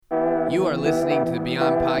You are listening to the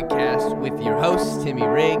Beyond Podcast with your host, Timmy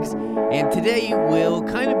Riggs, and today will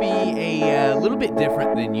kind of be a little bit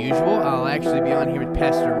different than usual. I'll actually be on here with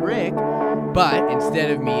Pastor Rick, but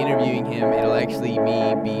instead of me interviewing him, it'll actually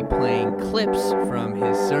be playing clips from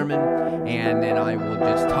his sermon, and then I will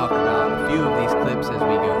just talk about a few of these clips as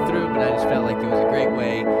we go through, but I just felt like it was a great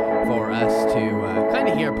way for us to kind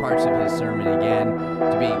of hear parts of his sermon again,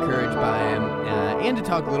 to be encouraged by him, and to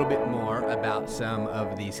talk a little bit more about some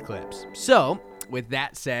of these clips. So, with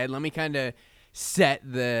that said, let me kind of set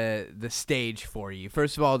the stage for you.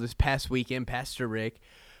 First of all, this past weekend, Pastor Rick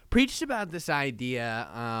preached about this idea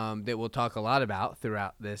that we'll talk a lot about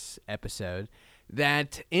throughout this episode,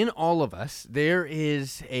 that in all of us, there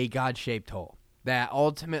is a God-shaped hole, that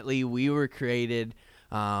ultimately we were created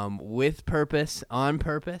with purpose, on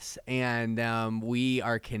purpose, and we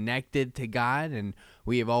are connected to God, and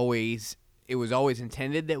it was always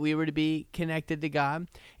intended that we were to be connected to God,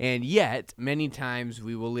 and yet many times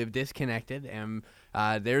we will live disconnected, and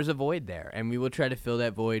there's a void there, and we will try to fill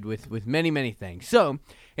that void with many, many things. So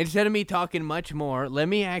instead of me talking much more, let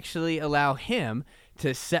me actually allow him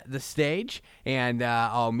to set the stage, and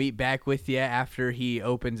I'll meet back with you after he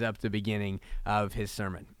opens up the beginning of his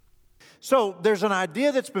sermon. So there's an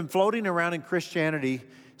idea that's been floating around in Christianity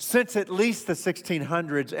since at least the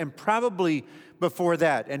 1600s and probably before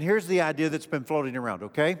that. And here's the idea that's been floating around,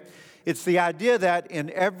 okay? It's the idea that in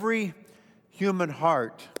every human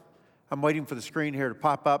heart, I'm waiting for the screen here to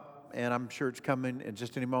pop up, and I'm sure it's coming in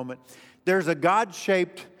just any moment. There's a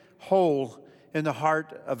God-shaped hole in the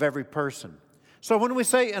heart of every person. So when we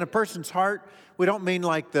say in a person's heart, we don't mean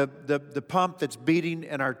like the pump that's beating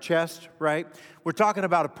in our chest, right? We're talking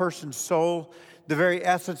about a person's soul, the very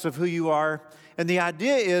essence of who you are. And the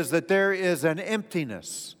idea is that there is an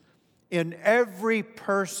emptiness in every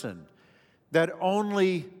person that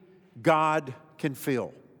only God can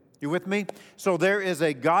fill. You with me? So there is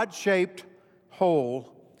a God-shaped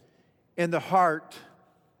hole in the heart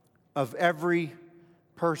of every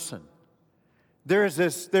person. There's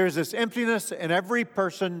this emptiness in every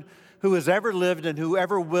person who has ever lived and who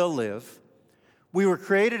ever will live. We were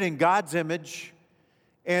created in God's image,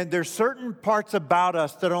 and there's certain parts about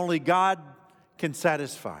us that only God can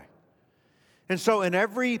satisfy. And so in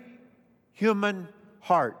every human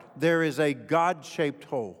heart, there is a God-shaped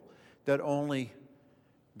hole that only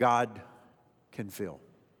God can fill.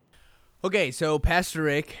 Okay, so Pastor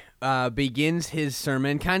Rick begins his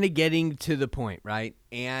sermon kind of getting to the point, right?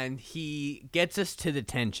 And he gets us to the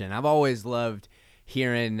tension. I've always loved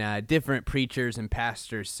hearing different preachers and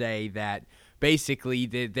pastors say that basically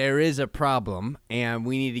there is a problem and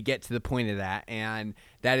we need to get to the point of that, and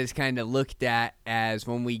that is kind of looked at as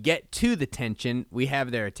when we get to the tension, we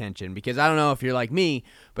have their attention. Because I don't know if you're like me,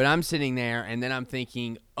 but I'm sitting there and then I'm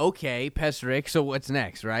thinking, okay, Pastor Rick, so what's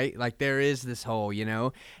next, right? Like there is this hole,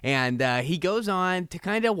 and he goes on to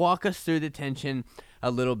kind of walk us through the tension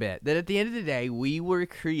a little bit, that at the end of the day, we were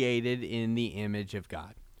created in the image of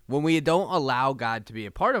God. When we don't allow God to be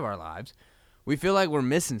a part of our lives, we feel like we're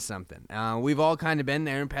missing something. We've all kind of been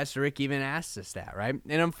there, and Pastor Rick even asked us that, right?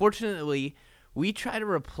 And unfortunately, we try to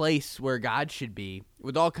replace where God should be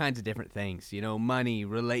with all kinds of different things, money,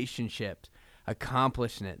 relationships,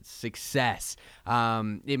 accomplishments, success.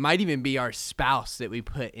 It might even be our spouse that we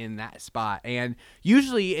put in that spot. And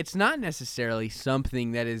usually it's not necessarily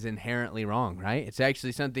something that is inherently wrong, right? It's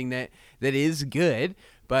actually something that is good.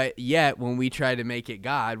 But yet, when we try to make it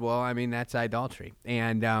God, that's idolatry.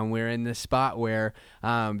 And we're in this spot where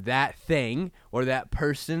that thing or that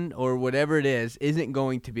person or whatever it is isn't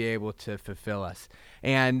going to be able to fulfill us.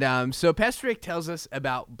 And so Pastor Rick tells us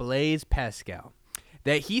about Blaise Pascal,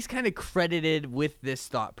 that he's kind of credited with this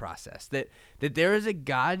thought process, that there is a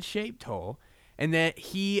God-shaped hole, and that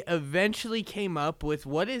he eventually came up with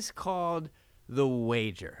what is called the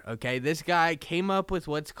wager. Okay, this guy came up with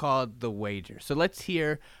what's called the wager. So let's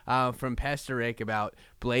hear from Pastor Rick about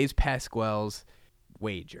Blaise Pascal's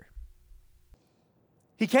wager.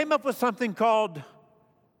 He came up with something called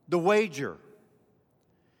the wager.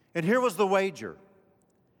 And here was the wager.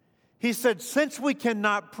 He said, since we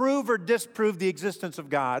cannot prove or disprove the existence of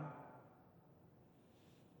God,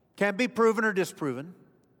 can't be proven or disproven,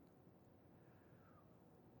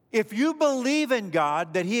 if you believe in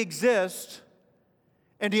God, that He exists,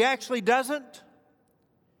 and He actually doesn't,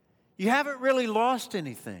 you haven't really lost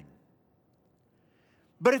anything.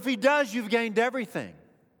 But if He does, you've gained everything.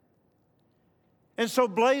 And so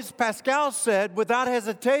Blaise Pascal said, without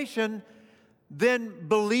hesitation, then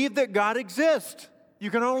believe that God exists. You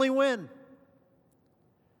can only win.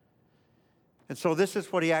 And so this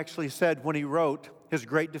is what he actually said when he wrote his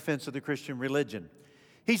great defense of the Christian religion.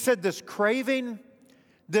 He said, this craving,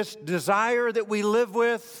 this desire that we live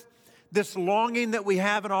with, this longing that we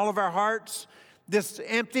have in all of our hearts, this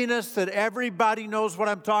emptiness that everybody knows what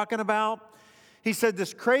I'm talking about. He said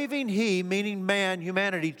this craving he, meaning man,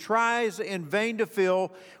 humanity, tries in vain to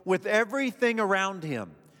fill with everything around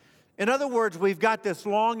him. In other words, we've got this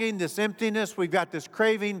longing, this emptiness, we've got this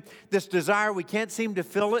craving, this desire, we can't seem to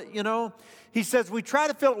fill it, you know. He says we try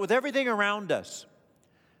to fill it with everything around us,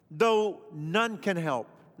 though none can help,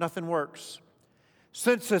 nothing works.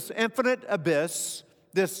 Since this infinite abyss,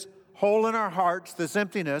 this hole in our hearts, this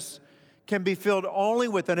emptiness, can be filled only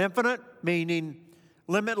with an infinite, meaning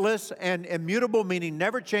limitless, and immutable, meaning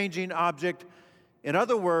never-changing object. In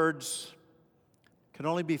other words, can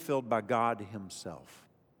only be filled by God himself.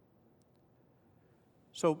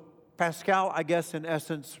 So Pascal, I guess, in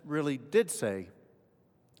essence, really did say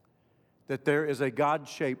that there is a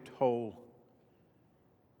God-shaped hole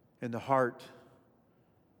in the heart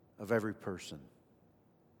of every person.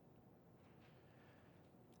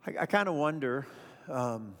 I kind of wonder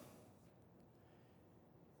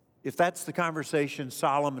if that's the conversation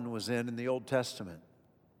Solomon was in the Old Testament.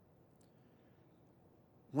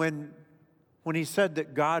 When he said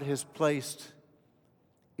that God has placed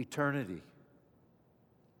eternity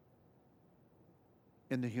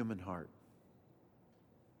in the human heart.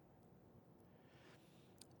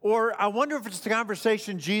 Or I wonder if it's the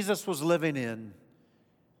conversation Jesus was living in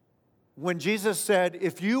when Jesus said,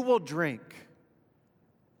 if you will drink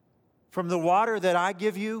from the water that I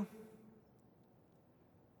give you,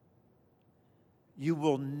 you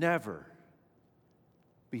will never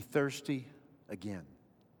be thirsty again.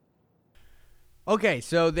 Okay,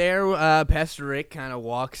 so there, Pastor Rick kind of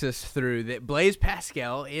walks us through that Blaise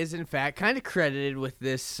Pascal is, in fact, kind of credited with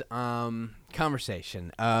this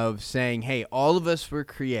conversation of saying, hey, all of us were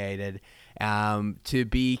created to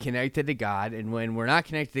be connected to God, and when we're not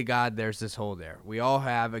connected to God, there's this hole there. We all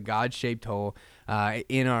have a God-shaped hole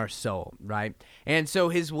in our soul, right? And so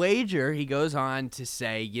his wager, he goes on to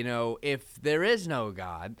say, you know, if there is no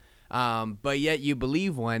God, but yet you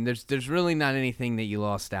believe one, there's really not anything that you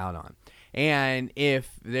lost out on. And if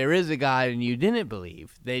there is a God and you didn't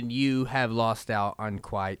believe, then you have lost out on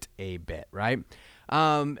quite a bit, right?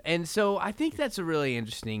 And so I think that's a really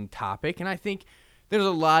interesting topic, and I think there's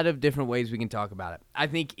a lot of different ways we can talk about it. I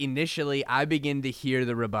think initially I begin to hear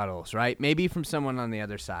the rebuttals, right? Maybe from someone on the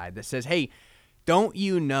other side that says, hey, don't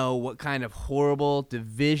you know what kind of horrible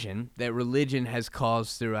division that religion has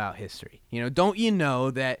caused throughout history? You know, don't you know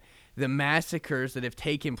that the massacres that have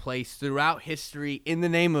taken place throughout history in the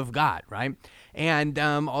name of God, right? And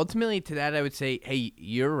ultimately to that, I would say, hey,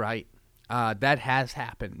 you're right. That has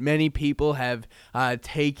happened. Many people have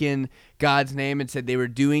taken God's name and said they were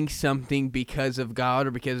doing something because of God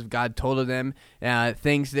or because God told them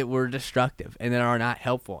things that were destructive and that are not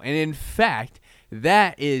helpful. And in fact,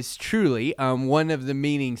 that is truly one of the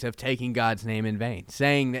meanings of taking God's name in vain,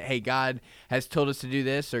 saying that, hey, God has told us to do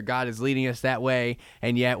this or God is leading us that way,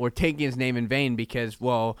 and yet we're taking his name in vain because,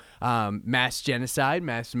 well, mass genocide,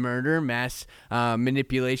 mass murder, mass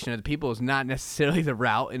manipulation of the people is not necessarily the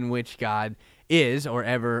route in which God is or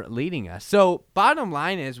ever leading us. So bottom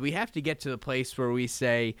line is we have to get to the place where we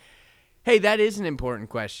say, hey, that is an important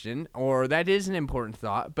question, or that is an important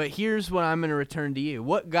thought, but here's what I'm going to return to you.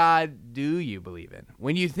 What God do you believe in?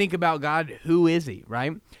 When you think about God, who is he,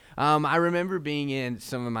 right? I remember being in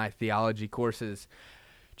some of my theology courses,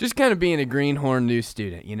 just kind of being a greenhorn new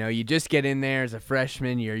student. You know, you just get in there as a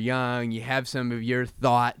freshman, you're young, you have some of your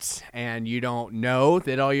thoughts, and you don't know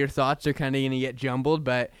that all your thoughts are kind of going to get jumbled,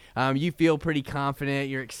 but you feel pretty confident,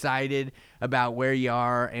 you're excited about where you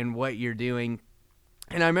are and what you're doing.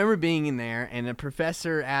 And I remember being in there, and a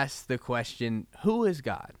professor asked the question, who is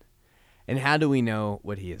God? And how do we know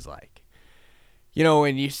what he is like? You know,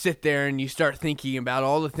 and you sit there and you start thinking about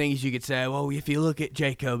all the things you could say, well, if you look at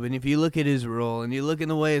Jacob, and if you look at Israel, and you look in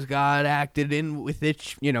the ways God acted in with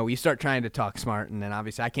it, you know, you start trying to talk smart, and then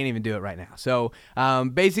obviously I can't even do it right now. So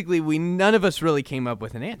basically, none of us really came up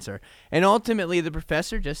with an answer. And ultimately, the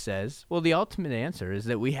professor just says, well, the ultimate answer is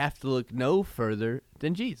that we have to look no further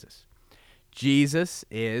than Jesus. Jesus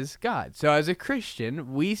is God. So as a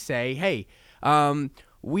Christian, we say, hey,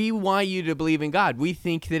 we want you to believe in God. We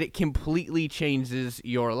think that it completely changes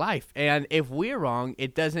your life. And if we're wrong,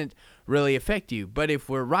 it doesn't really affect you. But if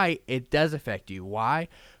we're right, it does affect you. Why?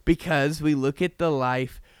 Because we look at the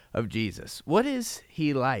life of Jesus. What is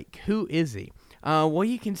he like? Who is he? Well,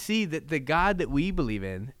 you can see that the God that we believe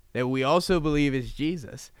in, that we also believe is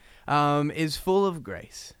Jesus, is full of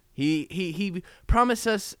grace. He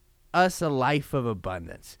promises us a life of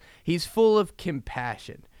abundance. He's full of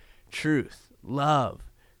compassion, truth, love,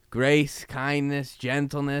 grace, kindness,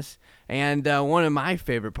 gentleness. And one of my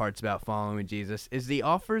favorite parts about following Jesus is he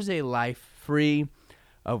offers a life free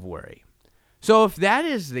of worry. So if that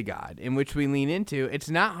is the God in which we lean into,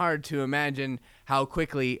 it's not hard to imagine how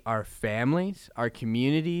quickly our families, our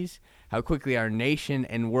communities, how quickly our nation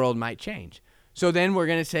and world might change. So then we're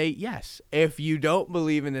going to say, yes, if you don't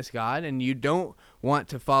believe in this God and you don't want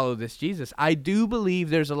to follow this Jesus, I do believe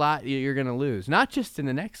there's a lot you're going to lose, not just in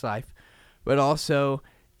the next life, but also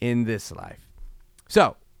in this life.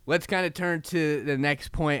 So let's kind of turn to the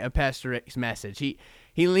next point of Pastor Rick's message.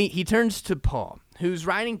 He turns to Paul, who's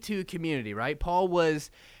writing to a community, right? Paul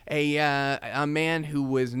was a man who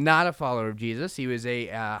was not a follower of Jesus. He was a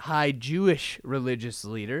high Jewish religious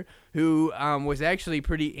leader who was actually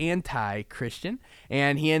pretty anti-Christian,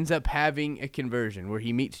 and he ends up having a conversion where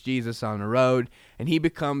he meets Jesus on the road, and he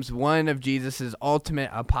becomes one of Jesus's ultimate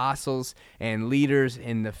apostles and leaders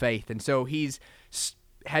in the faith. And so he's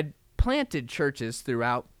had planted churches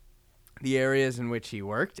throughout the areas in which he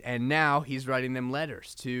worked, and now he's writing them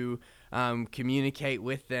letters to communicate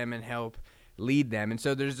with them and help lead them. And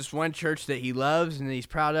so there's this one church that he loves and that he's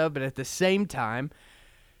proud of, but at the same time,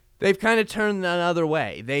 they've kind of turned another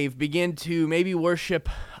way. They've begun to maybe worship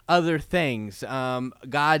other things,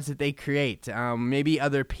 gods that they create, maybe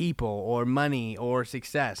other people or money or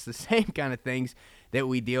success, the same kind of things that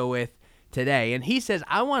we deal with today. And he says,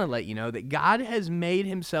 I want to let you know that God has made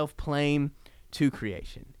himself plain to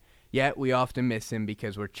creation. Yet we often miss him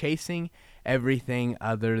because we're chasing everything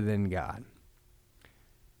other than God.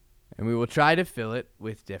 And we will try to fill it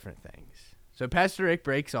with different things. So Pastor Rick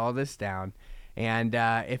breaks all this down. And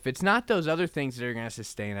if it's not those other things that are going to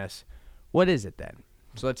sustain us, what is it then?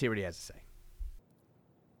 So let's hear what he has to say.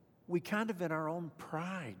 We kind of, in our own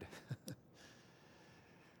pride,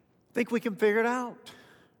 think we can figure it out.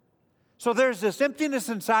 So there's this emptiness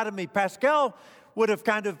inside of me. Pascal would have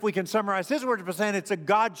we can summarize his words by saying it's a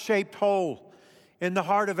God-shaped hole in the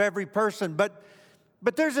heart of every person.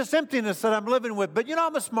 But there's this emptiness that I'm living with. But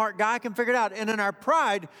I'm a smart guy. I can figure it out. And in our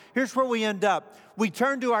pride, here's where we end up. We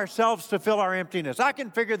turn to ourselves to fill our emptiness. I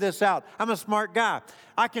can figure this out. I'm a smart guy.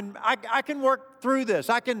 I can work through this.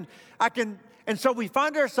 And so we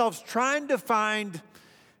find ourselves trying to find,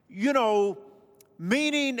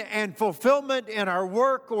 meaning and fulfillment in our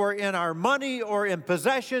work or in our money or in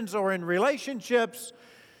possessions or in relationships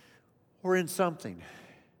or in something.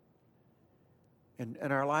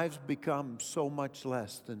 And our lives become so much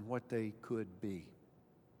less than what they could be.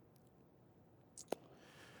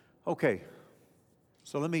 Okay,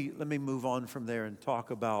 so let me move on from there and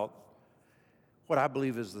talk about what I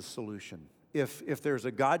believe is the solution. If there's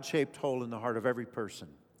a God-shaped hole in the heart of every person,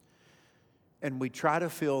 and we try to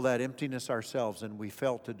fill that emptiness ourselves and we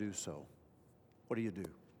fail to do so, what do you do?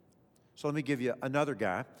 So let me give you another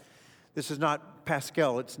guy. This is not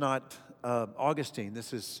Pascal. It's not Augustine.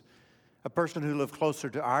 This is a person who lived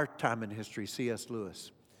closer to our time in history, C.S.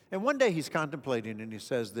 Lewis. And one day he's contemplating and he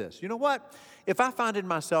says this, you know what? If I find in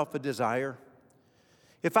myself a desire,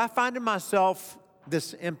 if I find in myself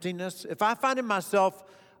this emptiness, if I find in myself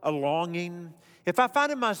a longing, if I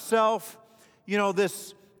find in myself,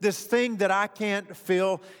 this thing that I can't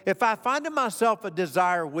feel, if I find in myself a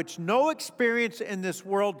desire which no experience in this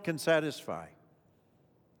world can satisfy,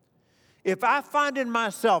 if I find in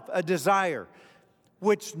myself a desire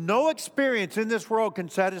which no experience in this world can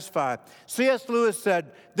satisfy, C.S. Lewis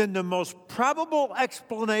said, then the most probable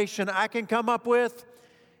explanation I can come up with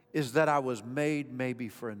is that I was made maybe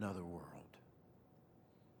for another world.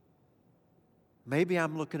 Maybe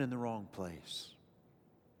I'm looking in the wrong place.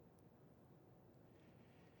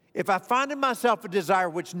 If I find in myself a desire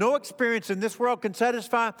which no experience in this world can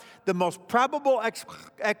satisfy, the most probable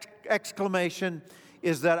exclamation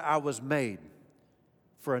is that I was made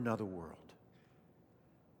for another world.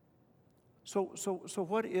 So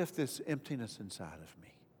what if this emptiness inside of me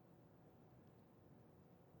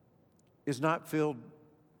is not filled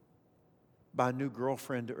by a new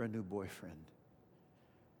girlfriend or a new boyfriend?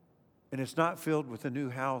 And it's not filled with a new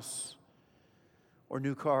house or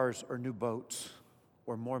new cars or new boats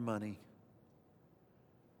or more money.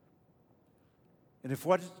 And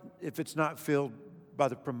if it's not filled by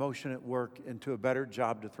the promotion at work into a better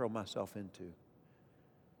job to throw myself into?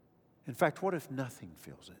 In fact, what if nothing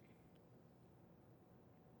fills it?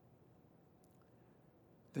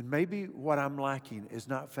 Then maybe what I'm lacking is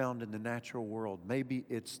not found in the natural world. Maybe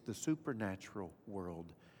it's the supernatural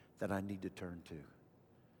world that I need to turn to.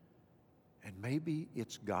 And maybe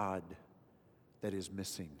it's God that is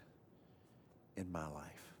missing in my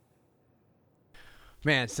life.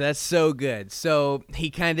 Man, so that's so good. So he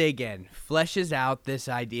kind of, again, fleshes out this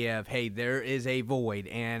idea of, hey, there is a void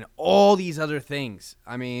and all these other things.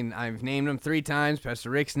 I mean, I've named them 3 times. Pastor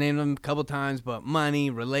Rick's named them a couple times, but money,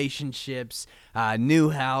 relationships, new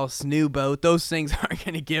house, new boat, those things aren't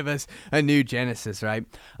going to give us a new Genesis, right?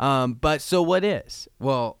 But so what is?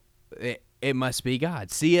 Well, it must be God.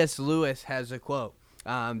 C.S. Lewis has a quote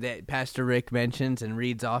that Pastor Rick mentions and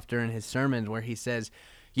reads often in his sermons where he says,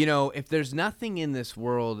 you know, if there's nothing in this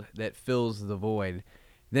world that fills the void,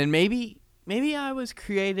 then maybe I was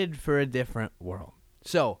created for a different world.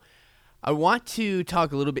 So I want to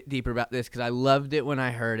talk a little bit deeper about this because I loved it when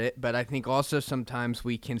I heard it, but I think also sometimes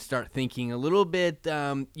we can start thinking a little bit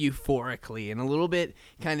euphorically and a little bit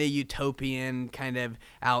kind of utopian, kind of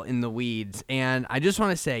out in the weeds. And I just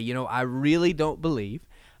want to say, you know, I really don't believe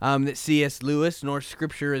that C.S. Lewis nor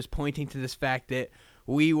Scripture is pointing to this fact that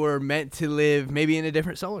we were meant to live maybe in a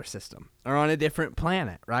different solar system or on a different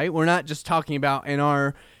planet, right? We're not just talking about in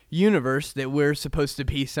our universe that we're supposed to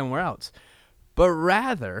be somewhere else, but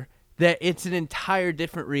rather that it's an entire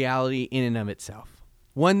different reality in and of itself,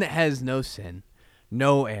 one that has no sin,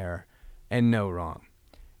 no error, and no wrong.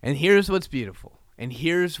 And here's what's beautiful, and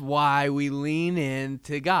here's why we lean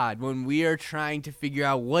into God when we are trying to figure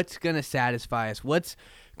out what's going to satisfy us, what's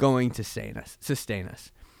going to sustain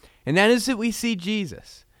us. And that is that we see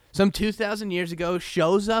Jesus, some 2,000 years ago,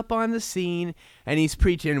 shows up on the scene, and he's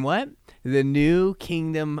preaching what? The new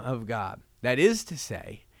kingdom of God. That is to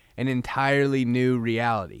say, an entirely new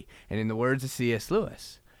reality. And in the words of C.S.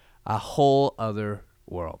 Lewis, a whole other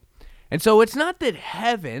world. And so it's not that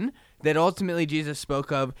heaven, that ultimately Jesus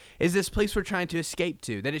spoke of, is this place we're trying to escape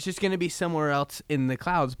to, that it's just going to be somewhere else in the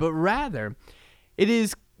clouds, but rather it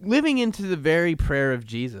is living into the very prayer of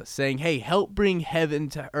Jesus, saying, hey, help bring heaven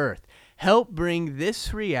to earth. Help bring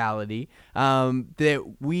this reality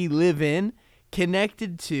that we live in,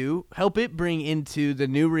 connected to, help it bring into the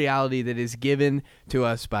new reality that is given to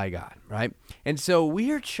us by God, right? And so we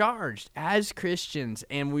are charged as Christians,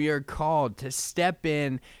 and we are called to step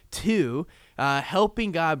in to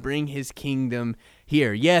helping God bring his kingdom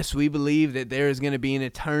here. Yes, we believe that there is going to be an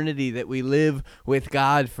eternity that we live with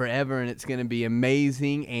God forever, and it's going to be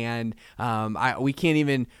amazing, and we can't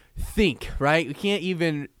even think, right? We can't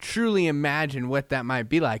even truly imagine what that might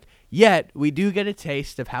be like. Yet, we do get a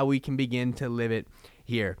taste of how we can begin to live it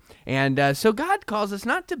here. And so God calls us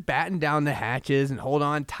not to batten down the hatches and hold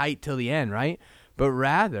on tight till the end, right? But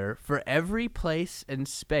rather, for every place and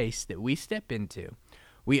space that we step into,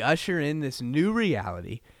 we usher in this new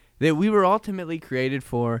reality that we were ultimately created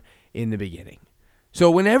for in the beginning.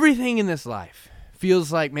 So when everything in this life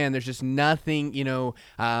feels like, man, there's just nothing,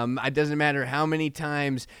 it doesn't matter how many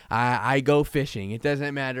times I go fishing. It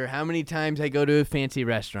doesn't matter how many times I go to a fancy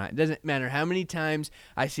restaurant. It doesn't matter how many times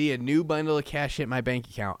I see a new bundle of cash hit my bank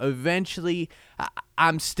account. Eventually,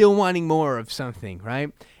 I'm still wanting more of something,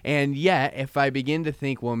 right? And yet, if I begin to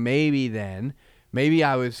think, well, maybe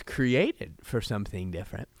I was created for something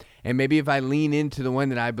different. And maybe if I lean into the one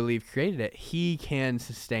that I believe created it, he can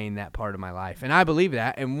sustain that part of my life. And I believe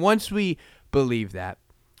that. And once we believe that,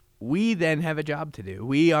 we then have a job to do.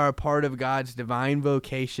 We are a part of God's divine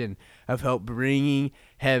vocation of help bringing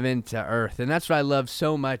heaven to earth. And that's what I love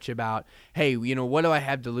so much about, hey, what do I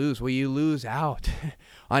have to lose? Well, you lose out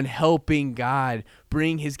on helping God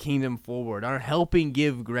bring his kingdom forward, on helping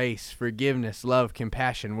give grace, forgiveness, love,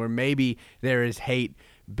 compassion, where maybe there is hate,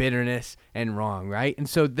 bitterness, and wrong, right? And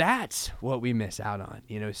so that's what we miss out on,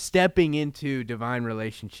 stepping into divine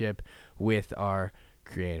relationship with our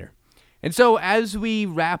Creator. And so as we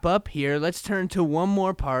wrap up here, let's turn to one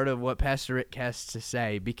more part of what Pastor Rick has to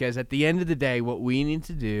say, because at the end of the day, what we need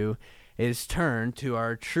to do is turn to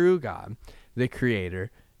our true God, the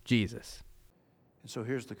Creator, Jesus. And so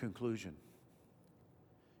here's the conclusion.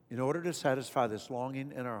 In order to satisfy this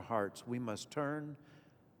longing in our hearts, we must turn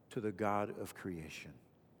to the God of creation.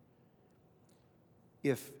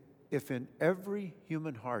 If in every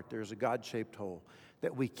human heart there's a God-shaped hole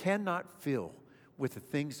that we cannot fill with the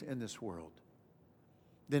things in this world,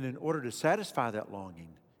 then in order to satisfy that longing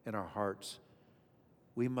in our hearts,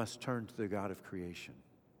 we must turn to the God of creation.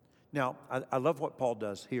 Now, I love what Paul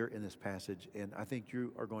does here in this passage, and I think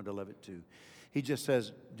you are going to love it too. He just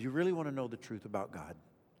says, do you really want to know the truth about God?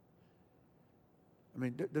 I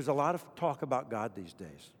mean, there's a lot of talk about God these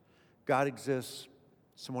days. God exists.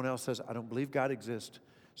 Someone else says, I don't believe God exists.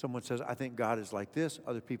 Someone says, I think God is like this.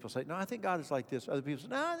 Other people say, no, I think God is like this. Other people say,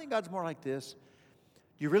 no, I think God's more like this.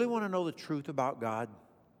 Do you really want to know the truth about God?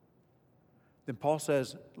 Then Paul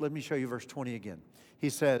says, let me show you verse 20 again.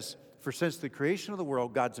 He says, for since the creation of the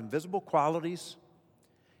world, God's invisible qualities,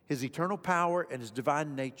 his eternal power, and his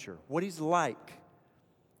divine nature, what he's like,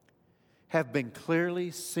 have been clearly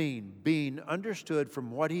seen, being understood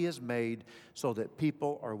from what he has made, so that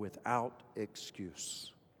people are without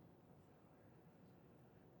excuse.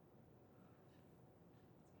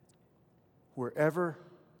 Wherever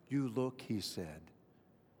you look, he said,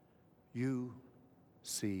 you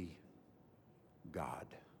see God.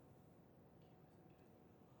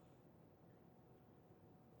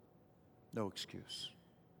 No excuse.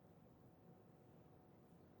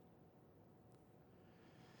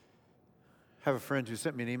 I have a friend who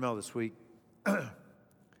sent me an email this week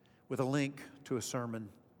with a link to a sermon.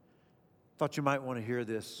 Thought you might want to hear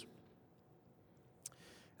this.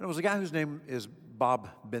 And it was a guy whose name is Bob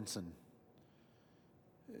Benson.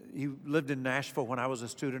 He lived in Nashville when I was a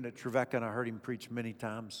student at Trevecca, and I heard him preach many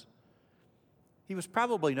times. He was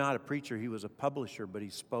probably not a preacher. He was a publisher, but he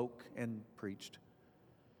spoke and preached.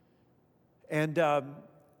 And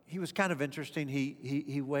he was kind of interesting.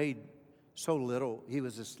 He weighed so little. He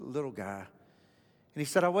was this little guy. And he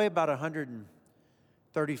said, I weigh about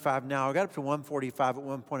 135 now. I got up to 145 at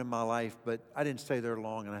one point in my life, but I didn't stay there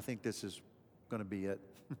long, and I think this is going to be it.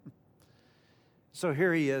 So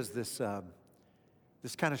here he is, this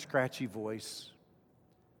kind of scratchy voice.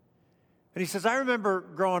 And he says, I remember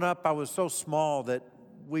growing up, I was so small that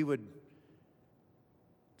we would,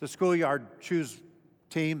 the schoolyard, choose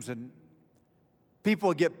teams, and people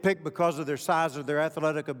would get picked because of their size or their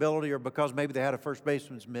athletic ability, or because maybe they had a first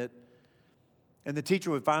baseman's mitt. And the teacher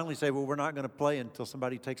would finally say, well, we're not going to play until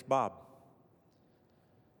somebody takes Bob.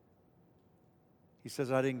 He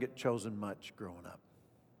says, I didn't get chosen much growing up.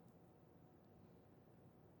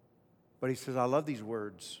 But he says, I love these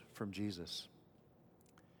words from Jesus.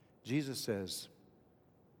 Jesus says,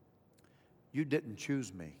 you didn't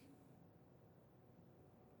choose me.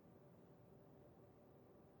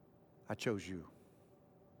 I chose you.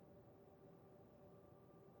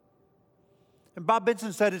 And Bob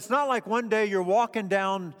Benson said, it's not like one day you're walking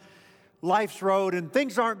down life's road and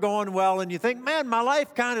things aren't going well and you think, man, my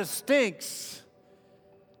life kind of stinks.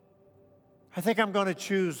 I think I'm going to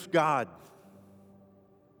choose God.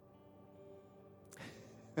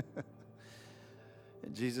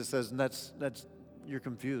 And Jesus says, and that's you're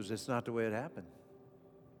confused. It's not the way it happened.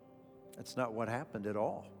 That's not what happened at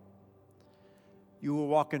all. You were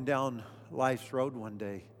walking down life's road one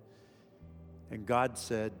day, and God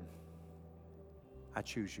said, I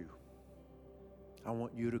choose you. I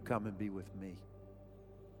want you to come and be with me.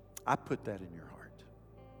 I put that in your heart.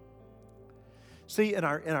 See, in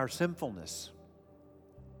our sinfulness,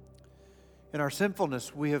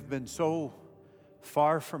 we have been so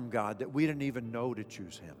far from God that we didn't even know to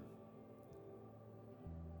choose Him.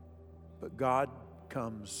 But God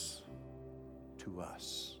comes to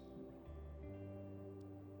us.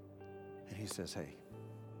 And He says, hey,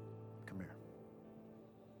 come here.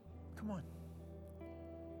 Come on.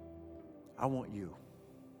 I want you.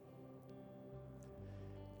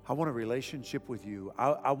 I want a relationship with you.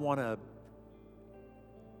 I want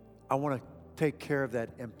to take care of that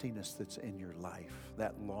emptiness that's in your life,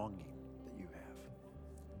 that longing that you have.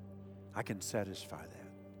 I can satisfy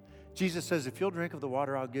that. Jesus says, if you'll drink of the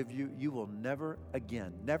water I'll give you, you will never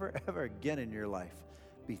ever again in your life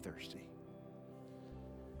be thirsty.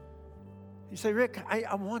 You say, Rick,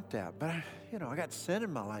 I want that, but I got sin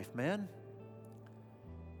in my life, man.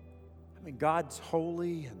 I mean, God's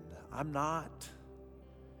holy and I'm not.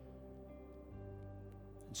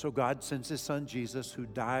 And so God sends His Son Jesus, who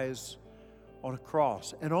dies on a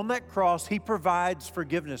cross. And on that cross, He provides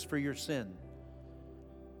forgiveness for your sin.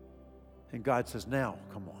 And God says, now,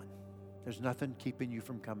 come on. There's nothing keeping you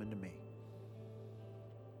from coming to me.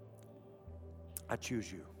 I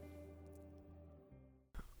choose you.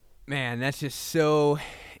 Man, that's just so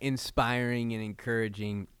inspiring and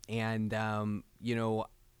encouraging. And,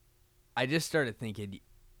 I just started thinking,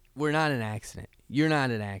 we're not an accident. You're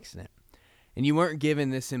not an accident. And you weren't given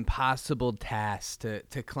this impossible task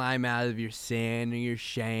to climb out of your sin or your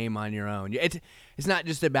shame on your own. It's not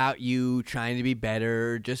just about you trying to be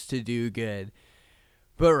better or just to do good,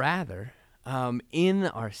 but rather, in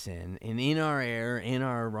our sin and in our error, in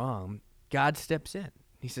our wrong, God steps in.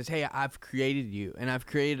 He says, hey, I've created you, and I've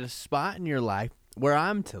created a spot in your life where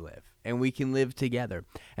I'm to live, and we can live together.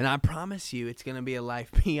 And I promise you, it's going to be a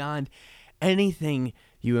life beyond anything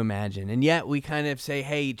you imagine. And yet we kind of say,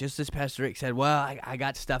 hey, just as Pastor Rick said, well, I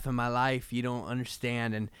got stuff in my life you don't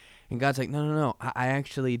understand. And God's like, no, I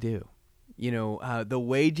actually do. The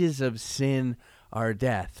wages of sin are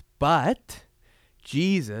death. But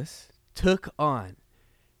Jesus took on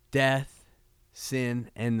death,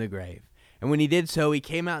 sin, and the grave. And when He did so, He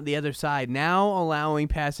came out the other side, now allowing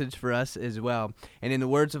passage for us as well. And in the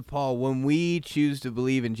words of Paul, when we choose to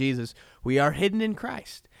believe in Jesus, we are hidden in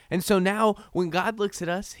Christ. And so now when God looks at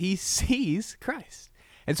us, he sees Christ.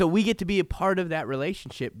 And so we get to be a part of that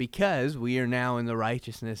relationship because we are now in the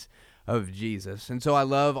righteousness of Jesus. And so I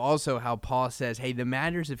love also how Paul says, hey, the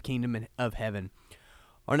matters of kingdom of heaven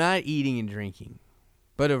are not eating and drinking,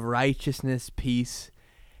 but of righteousness, peace,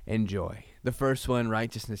 and joy. The first one,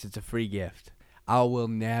 righteousness, it's a free gift. I will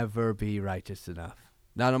never be righteous enough.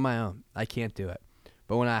 Not on my own. I can't do it.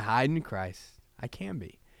 But when I hide in Christ, I can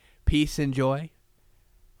be. Peace and joy,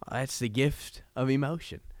 that's the gift of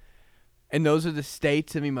emotion. And those are the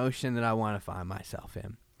states of emotion that I want to find myself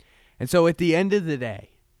in. And so at the end of the day,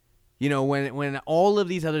 you know, when all of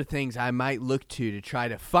these other things I might look to try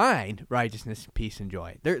to find righteousness, peace, and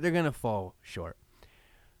joy, they're going to fall short.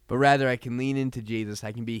 But rather I can lean into Jesus.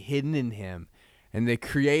 I can be hidden in him. And the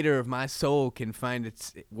creator of my soul can find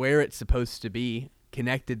where it's supposed to be,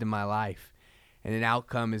 connected to my life. And an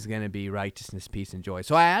outcome is going to be righteousness, peace, and joy.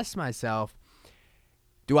 So I asked myself,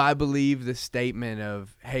 do I believe the statement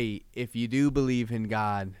of, hey, if you do believe in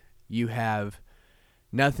God, you have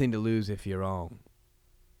nothing to lose if you're wrong.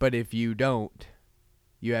 But if you don't,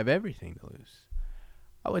 you have everything to lose.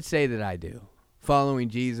 I would say that I do. Following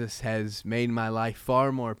Jesus has made my life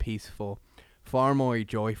far more peaceful, far more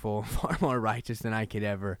joyful, far more righteous than I could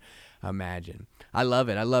ever imagine. I love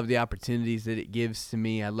it. I love the opportunities that it gives to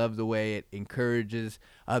me. I love the way it encourages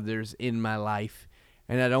others in my life.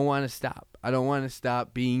 And I don't want to stop. I don't want to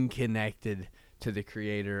stop being connected to the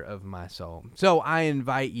creator of my soul. So I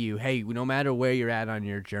invite you, hey, no matter where you're at on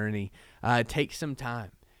your journey, take some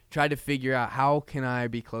time. Try to figure out, how can I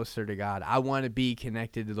be closer to God? I want to be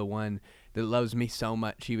connected to the one that loves me so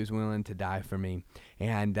much he was willing to die for me.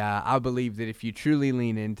 And I believe that if you truly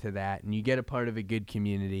lean into that and you get a part of a good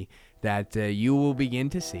community, that you will begin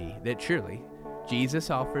to see that truly Jesus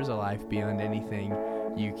offers a life beyond anything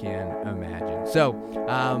you can imagine. So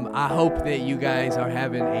I hope that you guys are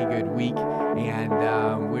having a good week, and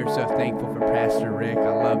we're so thankful for Pastor Rick. I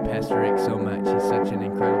love Pastor Rick so much. He's such an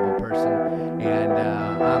incredible person, and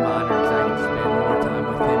I'm honored because I get to spend more time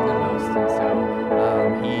with him than most. And so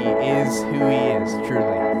he is who he is,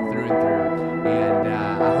 truly, through and through. And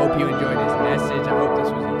I hope you enjoyed his message. I hope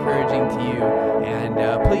this was encouraging to you, and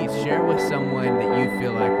please share with someone that you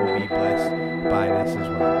feel like will be blessed by this as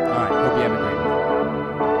well. All right, hope you have a great one.